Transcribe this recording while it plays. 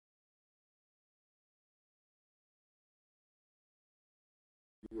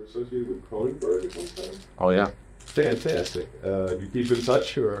You were associated with Cronenberg at one time? Oh, yeah. Fantastic. Do you keep in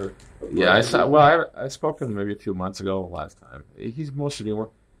touch, or? Yeah, I saw. Well, I spoke to him maybe a few months ago last time. He's mostly doing.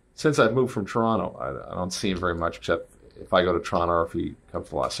 Since I moved from Toronto, I don't see him very much except if I go to Toronto or if he comes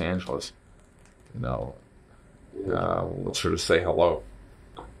to Los Angeles. You know, we'll sort of say hello.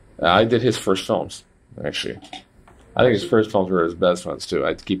 I did his first films, actually. I think his first films were his best ones too.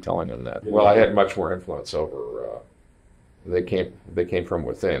 I keep telling him that. Well, I had much more influence over. They came from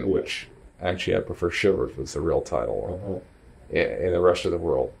within, which actually I prefer. Shivers was the real title in the rest of the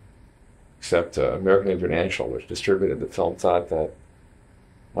world, except American International, which distributed the film, thought that.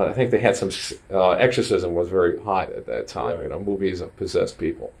 Well, I think they had some exorcism was very hot at that time. Right. You know, movies of possessed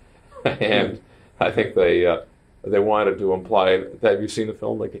people, and I think they wanted to imply. Have you seen the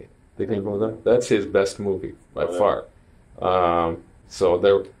film? They came from that. That's his best movie by far. So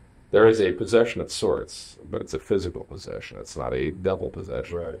there is a possession of sorts, but it's a physical possession. It's not a devil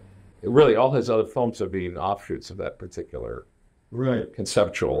possession. Right. Really, all his other films have been offshoots of that particular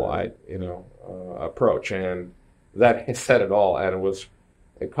conceptual, approach, and that said it all. And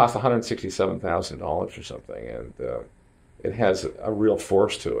it cost $167,000 or something, and it has a real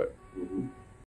force to it. Mm-hmm.